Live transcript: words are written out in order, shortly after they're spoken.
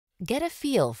Get a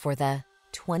feel for the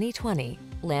 2020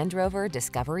 Land Rover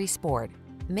Discovery Sport.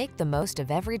 Make the most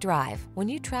of every drive when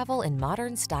you travel in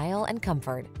modern style and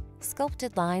comfort.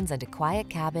 Sculpted lines and a quiet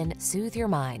cabin soothe your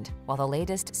mind, while the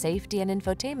latest safety and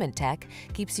infotainment tech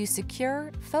keeps you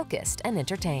secure, focused, and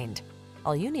entertained.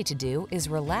 All you need to do is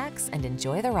relax and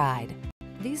enjoy the ride.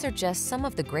 These are just some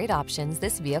of the great options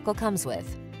this vehicle comes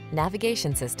with: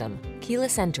 navigation system,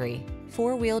 keyless entry,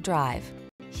 four-wheel drive,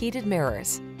 heated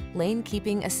mirrors, lane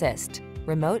keeping assist,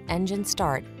 remote engine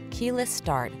start, keyless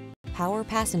start, power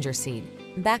passenger seat,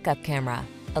 backup camera,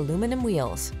 aluminum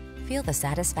wheels. Feel the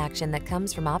satisfaction that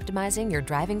comes from optimizing your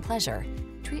driving pleasure.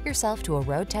 Treat yourself to a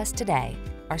road test today.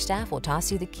 Our staff will toss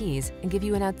you the keys and give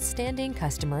you an outstanding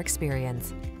customer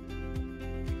experience.